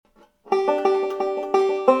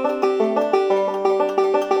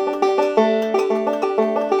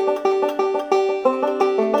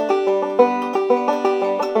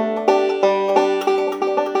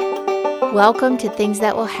Welcome to Things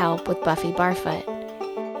That Will Help with Buffy Barfoot.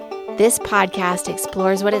 This podcast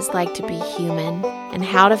explores what it's like to be human and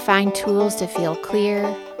how to find tools to feel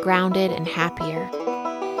clear, grounded, and happier.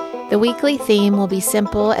 The weekly theme will be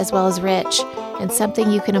simple as well as rich and something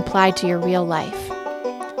you can apply to your real life.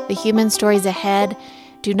 The human stories ahead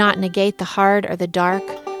do not negate the hard or the dark,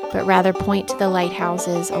 but rather point to the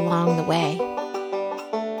lighthouses along the way.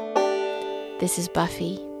 This is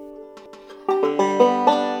Buffy.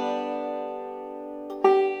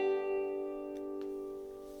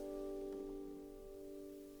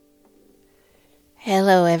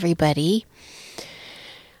 Hello, everybody.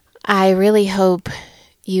 I really hope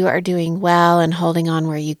you are doing well and holding on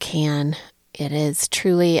where you can. It is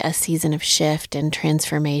truly a season of shift and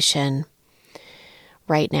transformation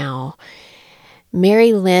right now.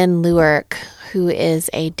 Mary Lynn Lewerk, who is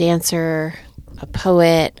a dancer, a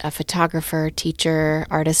poet, a photographer, teacher,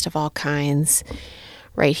 artist of all kinds,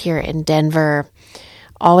 right here in Denver,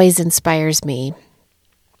 always inspires me.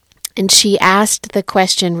 And she asked the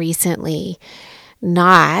question recently,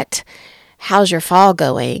 not, how's your fall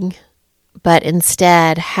going? But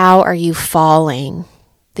instead, how are you falling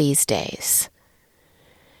these days?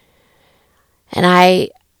 And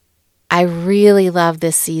I really love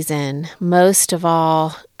this season. Most of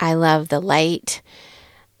all, I love the light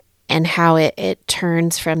and how it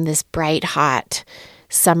turns from this bright, hot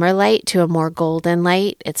summer light to a more golden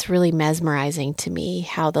light. It's really mesmerizing to me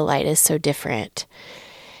how the light is so different,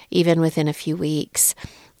 even within a few weeks.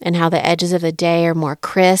 And how the edges of the day are more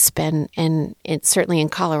crisp and it certainly in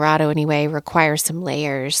Colorado anyway requires some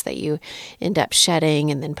layers that you end up shedding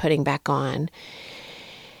and then putting back on.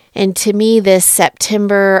 And to me, this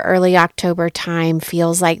September, early October time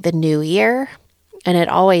feels like the new year, and it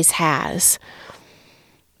always has.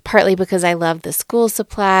 Partly because I love the school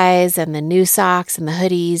supplies and the new socks and the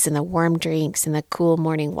hoodies and the warm drinks and the cool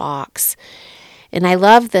morning walks. And I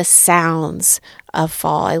love the sounds of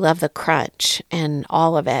fall. I love the crunch and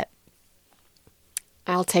all of it.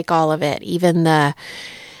 I'll take all of it, even the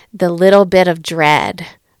little bit of dread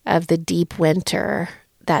of the deep winter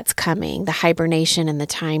that's coming, the hibernation and the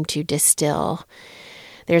time to distill.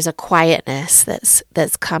 There's a quietness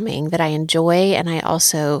that's coming that I enjoy, and I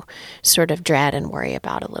also sort of dread and worry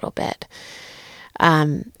about a little bit.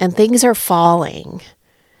 And things are falling.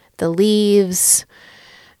 The leaves,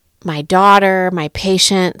 my daughter, my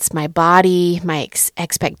patience, my body, my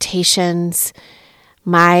expectations,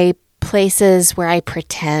 my places where I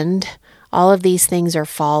pretend, all of these things are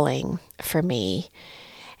falling for me.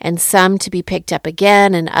 And some to be picked up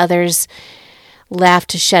again, and others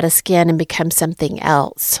left to shed a skin and become something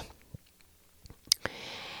else.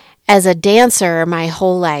 As a dancer, my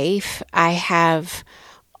whole life, I have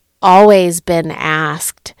always been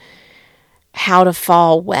asked how to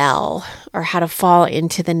fall well, or how to fall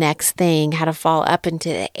into the next thing, how to fall up into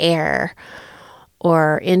the air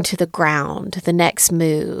or into the ground, the next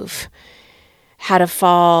move, how to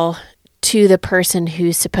fall to the person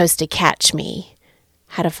who's supposed to catch me,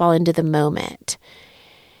 how to fall into the moment.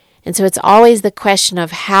 And so it's always the question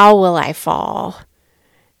of how will I fall?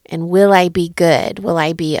 And will I be good? Will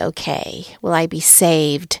I be okay? Will I be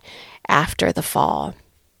saved after the fall?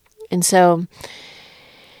 And so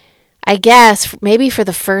I guess maybe for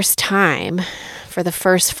the first time, for the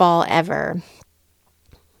first fall ever,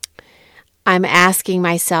 I'm asking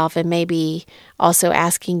myself, and maybe also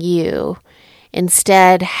asking you,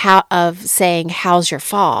 instead of saying, how's your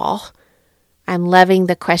fall? I'm loving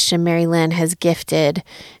the question Mary Lynn has gifted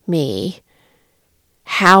me.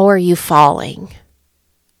 How are you falling?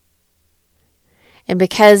 And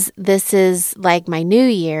because this is like my new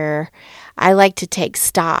year, I like to take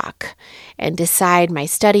stock and decide my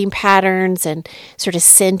studying patterns and sort of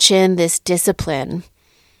cinch in this discipline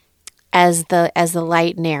as the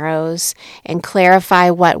light narrows and clarify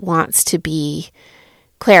what wants to be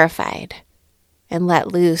clarified and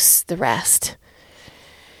let loose the rest.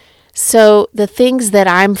 So the things that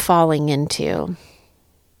I'm falling into: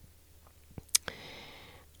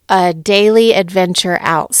 a daily adventure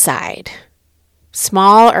outside,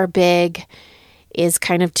 small or big, is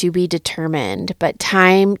kind of to be determined, but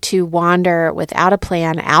time to wander without a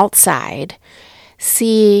plan outside,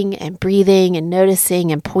 seeing and breathing and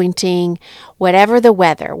noticing and pointing, whatever the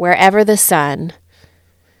weather, wherever the sun,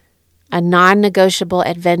 a non-negotiable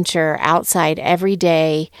adventure outside every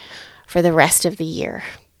day for the rest of the year.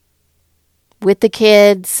 With the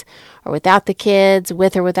kids or without the kids,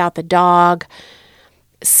 with or without the dog,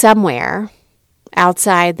 somewhere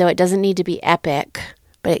outside, though it doesn't need to be epic,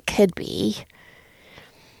 but it could be.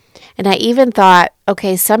 And I even thought,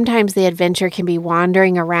 okay, sometimes the adventure can be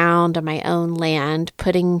wandering around on my own land,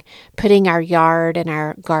 putting our yard and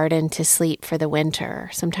our garden to sleep for the winter.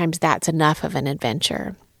 Sometimes that's enough of an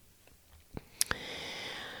adventure.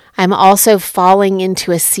 I'm also falling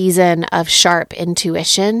into a season of sharp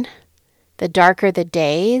intuition. The darker the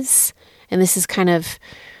days, and this is kind of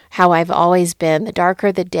how I've always been, the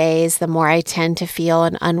darker the days, the more I tend to feel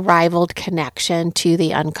an unrivaled connection to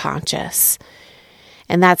the unconscious.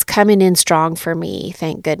 And that's coming in strong for me,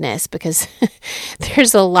 thank goodness, because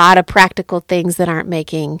there's a lot of practical things that aren't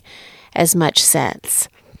making as much sense.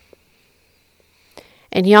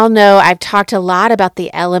 And y'all know I've talked a lot about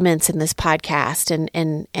the elements in this podcast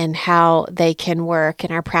and how they can work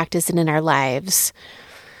in our practice and in our lives.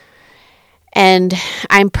 And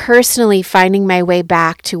I'm personally finding my way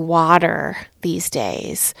back to water these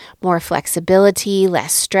days. More flexibility,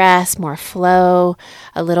 less stress, more flow,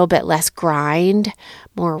 a little bit less grind,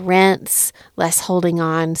 more rinse, less holding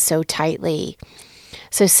on so tightly.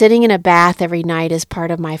 So sitting in a bath every night is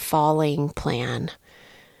part of my falling plan.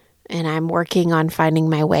 And I'm working on finding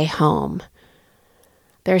my way home.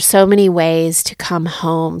 There's so many ways to come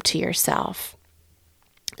home to yourself.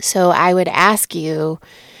 So I would ask you,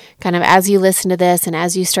 kind of as you listen to this and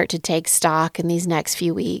as you start to take stock in these next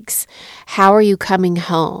few weeks, how are you coming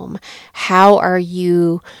home? How are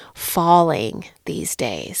you falling these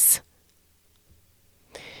days?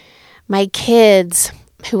 My kids,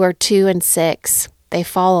 who are 2 and 6, they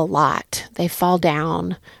fall a lot. They fall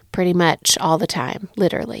down pretty much all the time,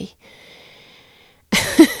 literally.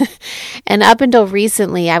 And up until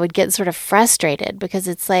recently, I would get sort of frustrated because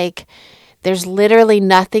it's like there's literally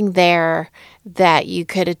nothing there that you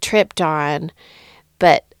could have tripped on,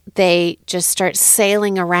 but they just start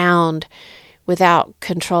sailing around without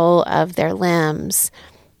control of their limbs.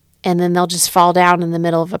 And then they'll just fall down in the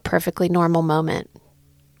middle of a perfectly normal moment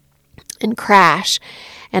and crash.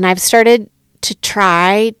 And I've started to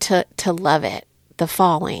try to love it, the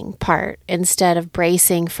falling part, instead of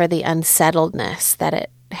bracing for the unsettledness that it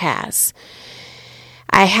has.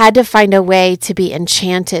 I had to find a way to be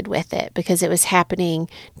enchanted with it because it was happening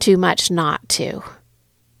too much not to.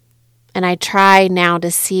 And I try now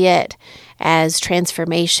to see it as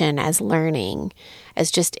transformation, as learning,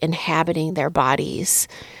 as just inhabiting their bodies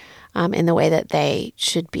in the way that they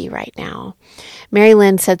should be right now. Mary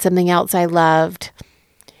Lynn said something else I loved.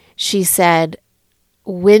 She said,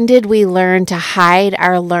 "When did we learn to hide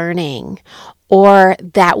our learning or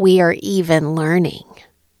that we are even learning?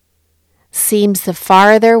 Seems the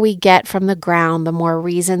farther we get from the ground, the more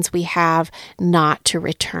reasons we have not to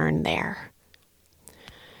return there."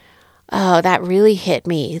 Oh, that really hit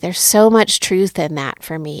me. There's so much truth in that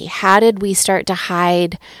for me. How did we start to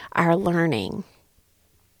hide our learning?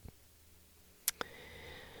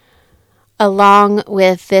 Along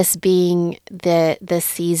with this being the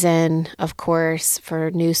season, of course,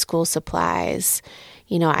 for new school supplies,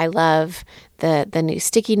 I love the new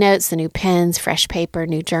sticky notes, the new pens, fresh paper,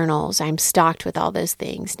 new journals. I'm stocked with all those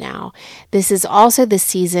things now. This is also the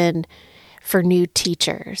season for new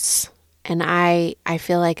teachers. And I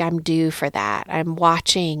feel like I'm due for that. I'm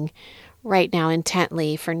watching right now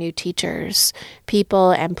intently for new teachers,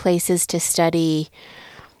 people and places to study,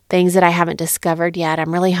 things that I haven't discovered yet.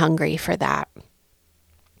 I'm really hungry for that.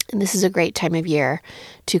 And this is a great time of year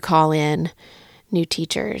to call in new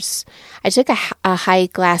teachers. I took a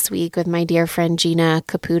hike last week with my dear friend Gina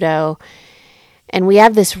Caputo, and we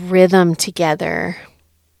have this rhythm together.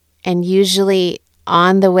 And usually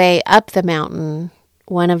on the way up the mountain,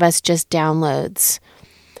 one of us just downloads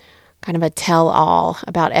kind of a tell-all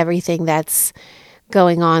about everything that's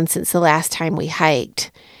going on since the last time we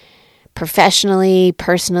hiked. Professionally,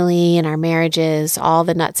 personally, in our marriages, all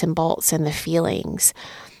the nuts and bolts and the feelings.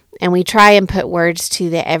 And we try and put words to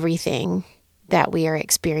the everything that we are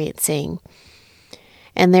experiencing.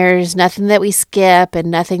 And there's nothing that we skip and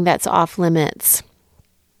nothing that's off limits.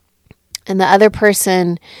 And the other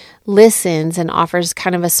person listens and offers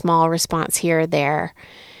kind of a small response here or there.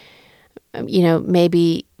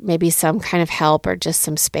 Maybe some kind of help or just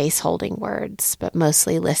some space holding words, but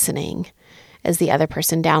mostly listening as the other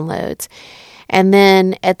person downloads. And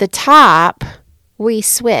then at the top, we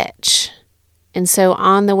switch. And so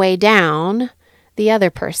on the way down, the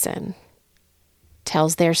other person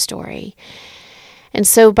tells their story. And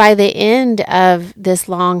so by the end of this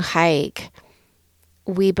long hike,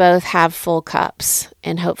 we both have full cups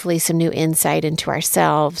and hopefully some new insight into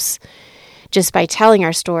ourselves just by telling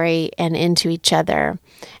our story and into each other.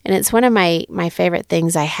 And it's one of my favorite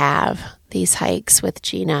things I have, these hikes with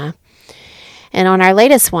Gina. And on our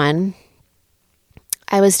latest one,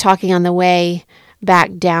 I was talking on the way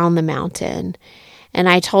back down the mountain, And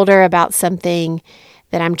I told her about something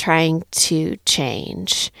that I'm trying to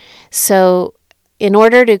change. So in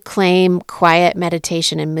order to claim quiet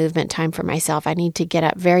meditation and movement time for myself, I need to get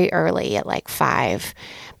up very early at like 5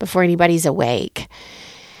 before anybody's awake.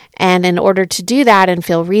 And in order to do that and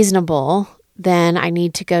feel reasonable, then I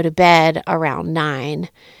need to go to bed around 9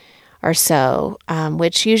 or so,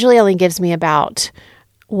 which usually only gives me about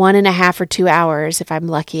 1.5 or 2 hours if I'm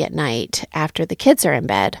lucky at night after the kids are in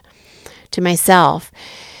bed to myself.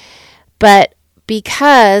 But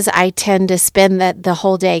because I tend to spend the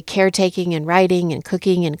whole day caretaking and writing and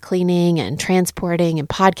cooking and cleaning and transporting and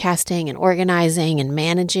podcasting and organizing and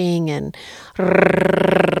managing and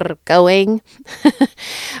going,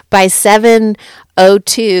 by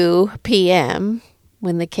 7:02 p.m.,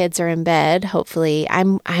 when the kids are in bed, hopefully,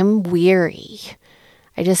 I'm weary.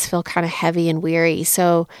 I just feel kind of heavy and weary.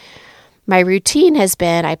 So my routine has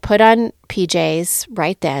been I put on PJs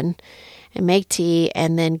right then and make tea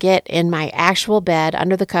and then get in my actual bed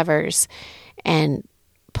under the covers and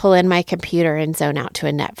pull in my computer and zone out to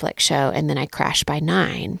a Netflix show. And then I crash by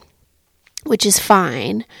 9, which is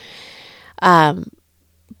fine.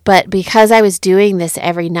 But because I was doing this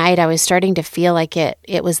every night, I was starting to feel like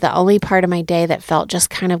it was the only part of my day that felt just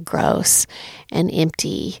kind of gross and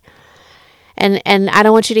empty. And I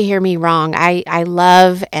don't want you to hear me wrong. I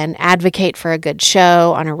love and advocate for a good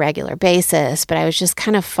show on a regular basis, but I was just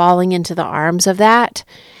kind of falling into the arms of that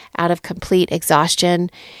out of complete exhaustion.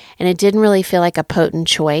 And it didn't really feel like a potent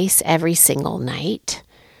choice every single night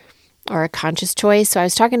or a conscious choice. So I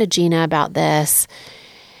was talking to Gina about this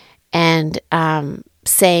and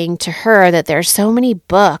saying to her that there's so many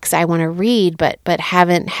books I want to read, but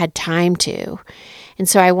haven't had time to. And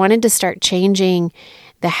so I wanted to start changing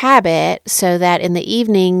the habit so that in the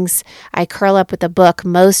evenings I curl up with a book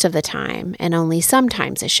most of the time and only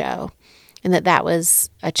sometimes a show, and that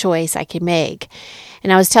was a choice I could make.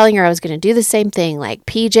 And I was telling her I was going to do the same thing, like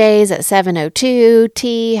PJs at 7:02,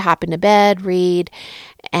 tea, hop into bed, read,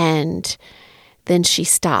 and then she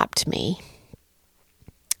stopped me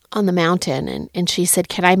on the mountain and she said,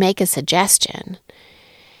 "Can I make a suggestion?"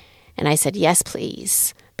 And I said, "Yes,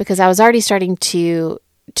 please," because I was already starting to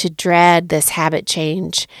dread this habit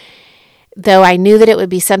change, though I knew that it would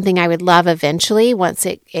be something I would love eventually. Once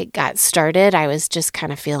it got started, I was just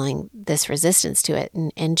kind of feeling this resistance to it.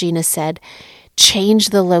 And Gina said, "Change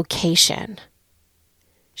the location."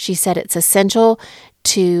 She said it's essential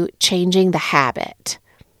to changing the habit.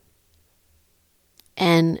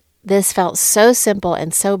 And this felt so simple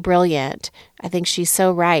and so brilliant. I think she's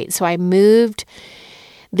so right. So I moved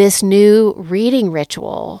this new reading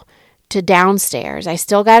ritual to downstairs. I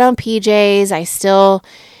still got on PJs. I still,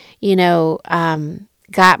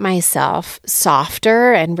 got myself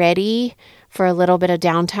softer and ready for a little bit of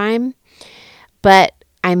downtime. But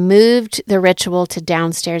I moved the ritual to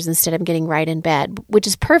downstairs instead of getting right in bed, which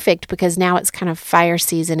is perfect because now it's kind of fire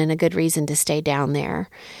season and a good reason to stay down there.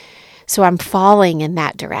 So I'm falling in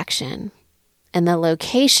that direction. And the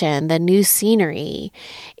location, the new scenery,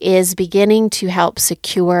 is beginning to help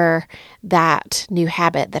secure that new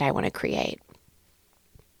habit that I want to create.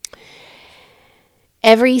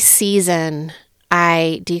 Every season,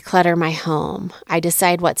 I declutter my home. I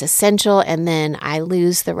decide what's essential, and then I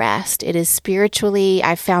lose the rest. It is spiritually,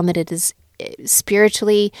 I've found that it is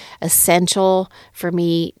spiritually essential for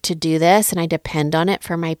me to do this, and I depend on it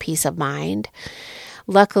for my peace of mind.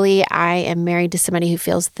 Luckily, I am married to somebody who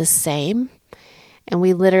feels the same. And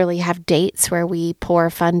we literally have dates where we pour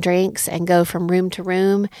fun drinks and go from room to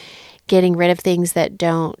room, getting rid of things that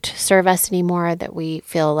don't serve us anymore, that we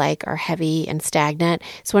feel like are heavy and stagnant.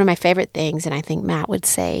 It's one of my favorite things, and I think Matt would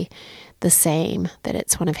say the same, that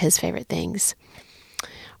it's one of his favorite things.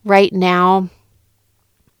 Right now,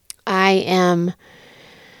 I am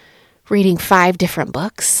reading 5 different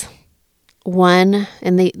books. One,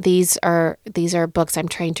 and these are books I'm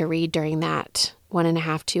trying to read during that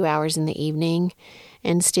 1.5, 2 hours in the evening,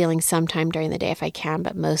 and stealing some time during the day if I can,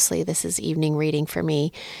 but mostly this is evening reading for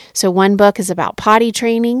me. So one book is about potty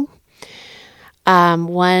training.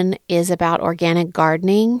 One is about organic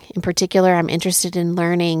gardening. In particular, I'm interested in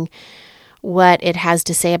learning what it has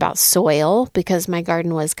to say about soil, because my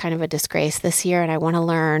garden was kind of a disgrace this year and I want to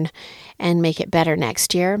learn and make it better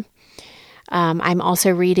next year. I'm also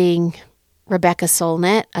reading Rebecca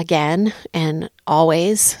Solnit again, and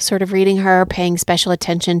always sort of reading her, paying special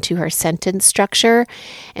attention to her sentence structure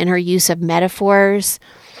and her use of metaphors.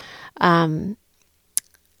 I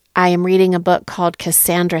am reading a book called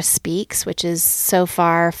Cassandra Speaks, which is so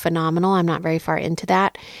far phenomenal. I'm not very far into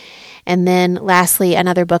that. And then lastly,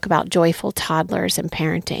 another book about joyful toddlers and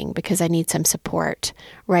parenting, because I need some support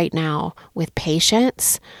right now with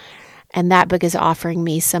patience And that book is offering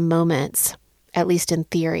me some moments, at least in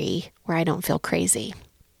theory, where I don't feel crazy.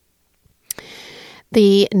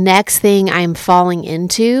 The next thing I'm falling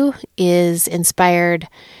into is inspired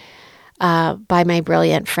by my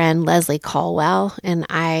brilliant friend Leslie Caldwell, and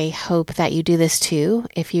I hope that you do this too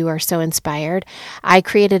if you are so inspired. I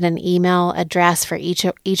created an email address for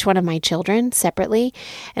each one of my children separately,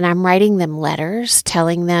 and I'm writing them letters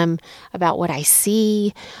telling them about what I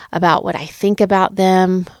see, about what I think about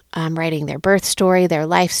them. I'm writing their birth story, their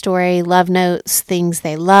life story, love notes, things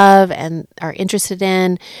they love and are interested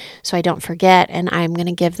in, so I don't forget, and I'm going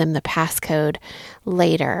to give them the passcode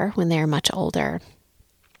later when they're much older.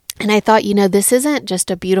 And I thought, this isn't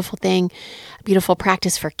just a beautiful thing, a beautiful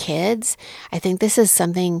practice for kids. I think this is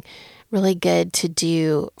something really good to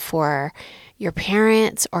do for your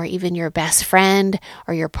parents or even your best friend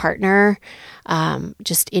or your partner,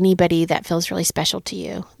 just anybody that feels really special to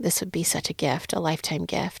you. This would be such a gift, a lifetime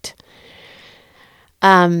gift.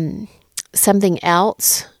 Something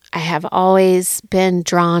else, I have always been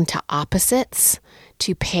drawn to opposites,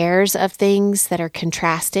 to pairs of things that are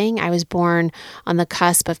contrasting. I was born on the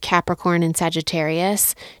cusp of Capricorn and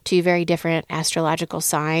Sagittarius, two very different astrological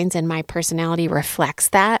signs, and my personality reflects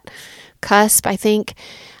that cusp, I think.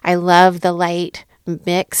 I love the light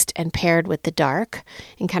mixed and paired with the dark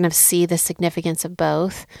and kind of see the significance of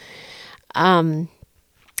both.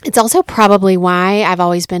 It's also probably why I've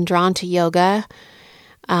always been drawn to yoga,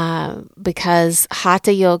 because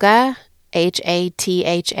Hatha Yoga,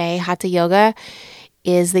 Hatha, Hatha Yoga,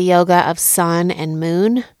 is the yoga of sun and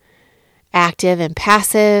moon, active and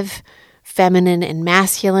passive, feminine and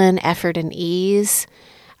masculine, effort and ease.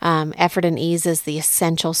 Effort and ease is the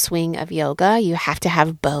essential swing of yoga. You have to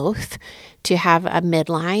have both to have a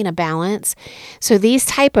midline, a balance. So these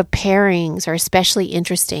type of pairings are especially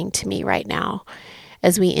interesting to me right now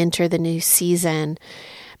as we enter the new season,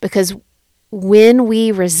 because when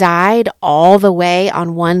we reside all the way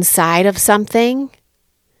on one side of something,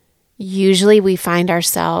 usually we find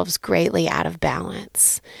ourselves greatly out of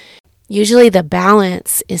balance. Usually the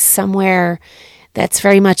balance is somewhere that's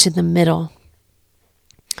very much in the middle.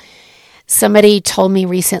 Somebody told me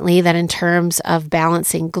recently that in terms of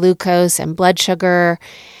balancing glucose and blood sugar,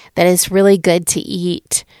 that it's really good to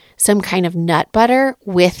eat some kind of nut butter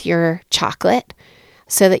with your chocolate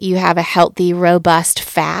so that you have a healthy, robust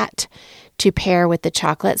fat to pair with the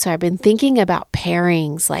chocolate. So I've been thinking about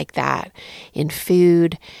pairings like that in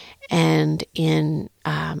food and in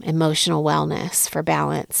emotional wellness for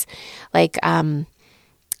balance. Like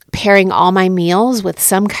pairing all my meals with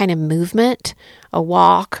some kind of movement, a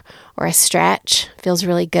walk or a stretch feels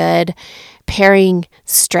really good. Pairing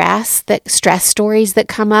stress stories that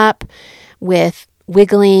come up with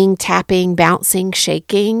wiggling, tapping, bouncing,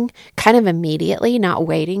 shaking, kind of immediately, not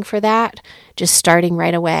waiting for that, just starting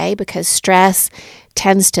right away, because stress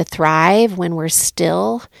tends to thrive when we're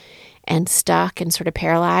still and stuck and sort of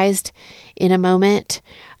paralyzed in a moment.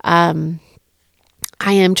 I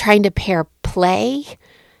am trying to pair play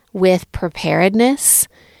with preparedness,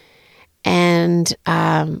 and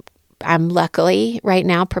I'm luckily right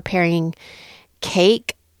now preparing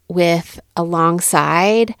cake with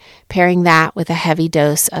alongside, pairing that with a heavy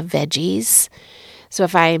dose of veggies. So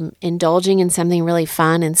if I'm indulging in something really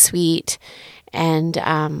fun and sweet and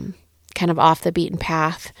kind of off the beaten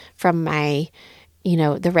path from my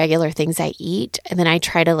the regular things I eat, and then I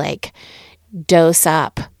try to dose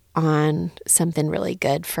up on something really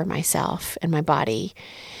good for myself and my body,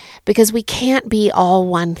 because we can't be all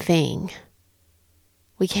one thing.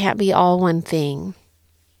 We can't be all one thing.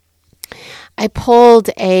 I pulled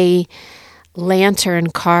a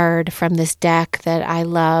lantern card from this deck that I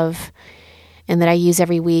love and that I use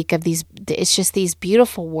every week of these. It's just these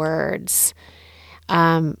beautiful words.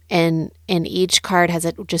 And each card has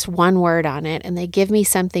just one word on it, and they give me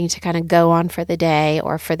something to kind of go on for the day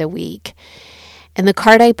or for the week. And the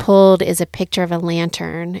card I pulled is a picture of a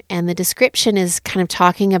lantern, and the description is kind of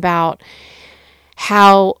talking about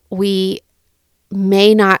how we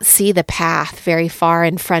may not see the path very far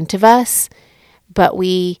in front of us, but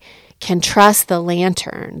we can trust the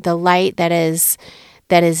lantern, the light that is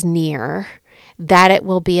near, that it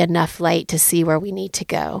will be enough light to see where we need to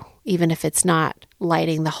go, even if it's not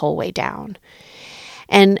lighting the whole way down.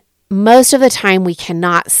 And most of the time we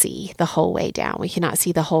cannot see the whole way down. We cannot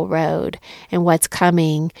see the whole road and what's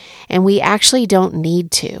coming, and we actually don't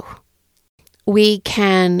need to. We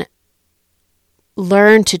can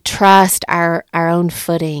learn to trust our own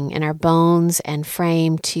footing and our bones and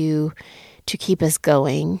frame to keep us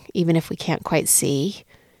going, even if we can't quite see,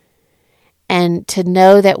 and to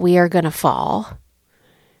know that we are going to fall,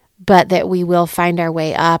 but that we will find our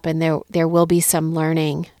way up, and there will be some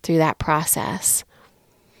learning through that process.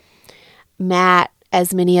 Matt,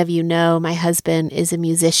 as many of you know, my husband is a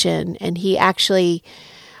musician, and he actually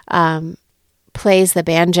plays the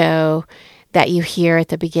banjo that you hear at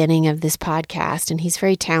the beginning of this podcast. And he's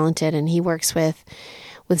very talented, and he works with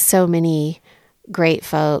so many great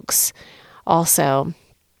folks also.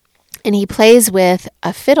 And he plays with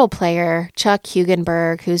a fiddle player, Chuck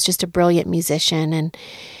Hugenberg, who's just a brilliant musician. And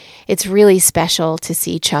it's really special to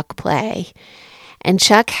see Chuck play. And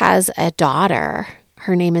Chuck has a daughter.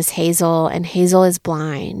 Her name is Hazel, and Hazel is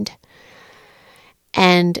blind.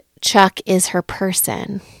 And Chuck is her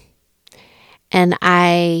person. And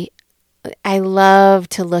I love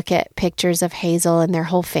to look at pictures of Hazel and their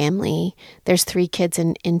whole family. There's 3 kids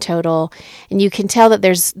in total. And you can tell that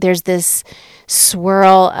there's this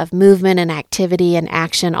swirl of movement and activity and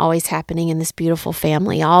action always happening in this beautiful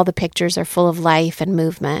family. All the pictures are full of life and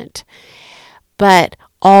movement. But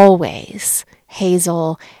always,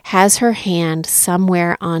 Hazel has her hand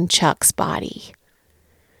somewhere on Chuck's body.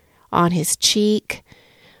 On his cheek,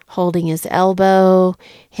 holding his elbow,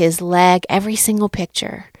 his leg, every single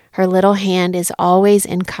picture. Her little hand is always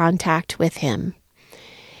in contact with him.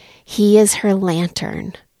 He is her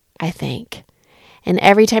lantern, I think. And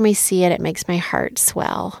every time I see it, it makes my heart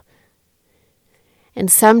swell.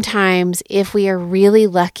 And sometimes, if we are really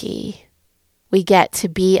lucky, we get to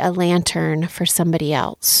be a lantern for somebody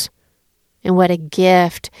else. And what a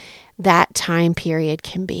gift that time period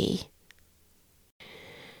can be.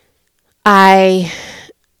 I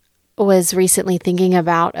was recently thinking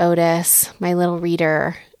about Otis, my little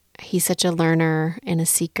reader. He's such a learner and a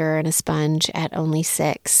seeker and a sponge at only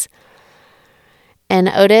 6. And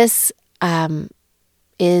Otis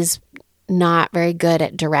is not very good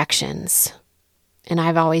at directions. And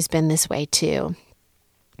I've always been this way too.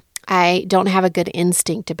 I don't have a good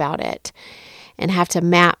instinct about it and have to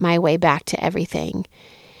map my way back to everything.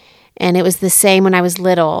 And it was the same when I was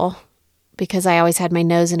little, because I always had my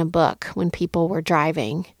nose in a book when people were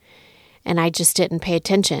driving. And I just didn't pay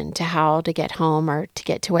attention to how to get home or to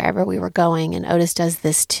get to wherever we were going. And Otis does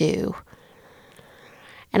this too.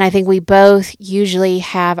 And I think we both usually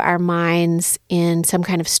have our minds in some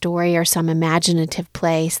kind of story or some imaginative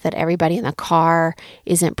place that everybody in the car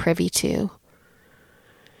isn't privy to.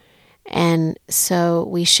 And so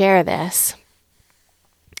we share this.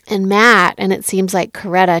 And Matt, and it seems like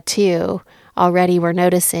Coretta too, already we're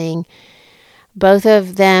noticing, both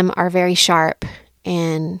of them are very sharp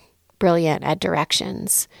and brilliant at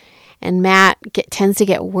directions. And Matt tends to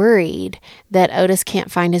get worried that Otis can't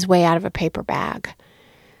find his way out of a paper bag.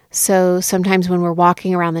 So sometimes when we're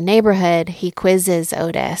walking around the neighborhood, he quizzes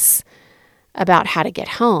Otis about how to get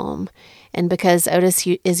home. And because Otis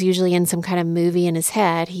is usually in some kind of movie in his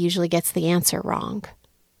head, he usually gets the answer wrong.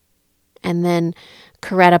 And then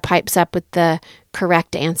Coretta pipes up with the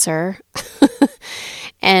correct answer.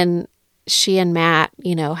 And she and Matt,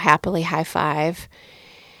 happily high five.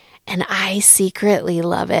 And I secretly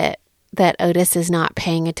love it that Otis is not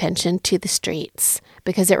paying attention to the streets,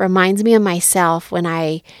 because it reminds me of myself when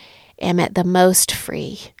I am at the most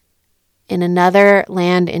free, in another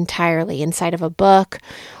land entirely, inside of a book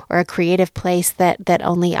or a creative place that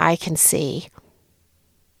only I can see.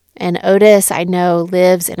 And Otis, I know,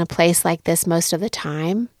 lives in a place like this most of the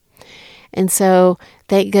time. And so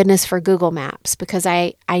thank goodness for Google Maps, because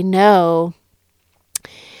I know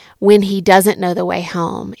when he doesn't know the way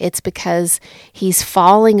home, it's because he's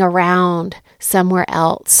falling around somewhere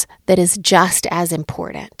else that is just as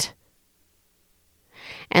important.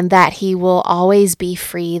 And that he will always be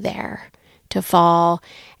free there to fall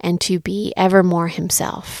and to be evermore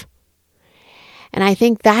himself. And I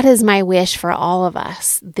think that is my wish for all of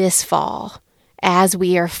us this fall, as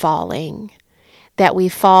we are falling, that we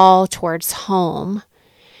fall towards home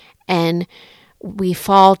and we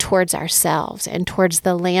fall towards ourselves and towards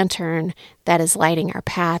the lantern that is lighting our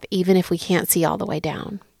path, even if we can't see all the way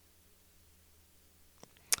down.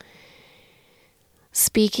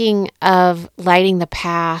 Speaking of lighting the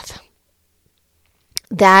path,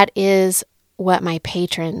 that is what my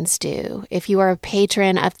patrons do. If you are a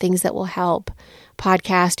patron of Things That Will Help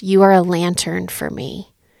podcast, you are a lantern for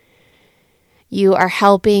me. You are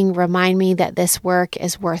helping remind me that this work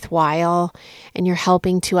is worthwhile, and you're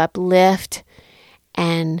helping to uplift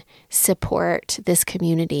and support this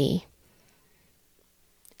community.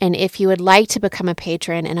 And if you would like to become a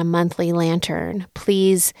patron and a monthly lantern,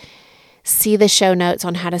 please see the show notes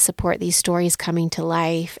on how to support these stories coming to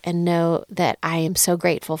life and know that I am so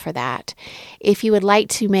grateful for that. If you would like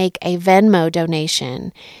to make a Venmo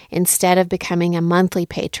donation instead of becoming a monthly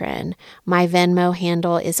patron, my Venmo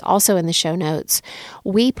handle is also in the show notes.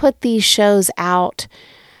 We put these shows out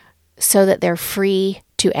so that they're free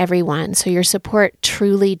to everyone. So your support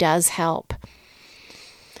truly does help.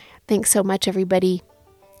 Thanks so much, everybody.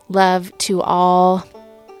 Love to all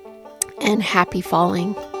and happy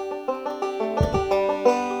falling.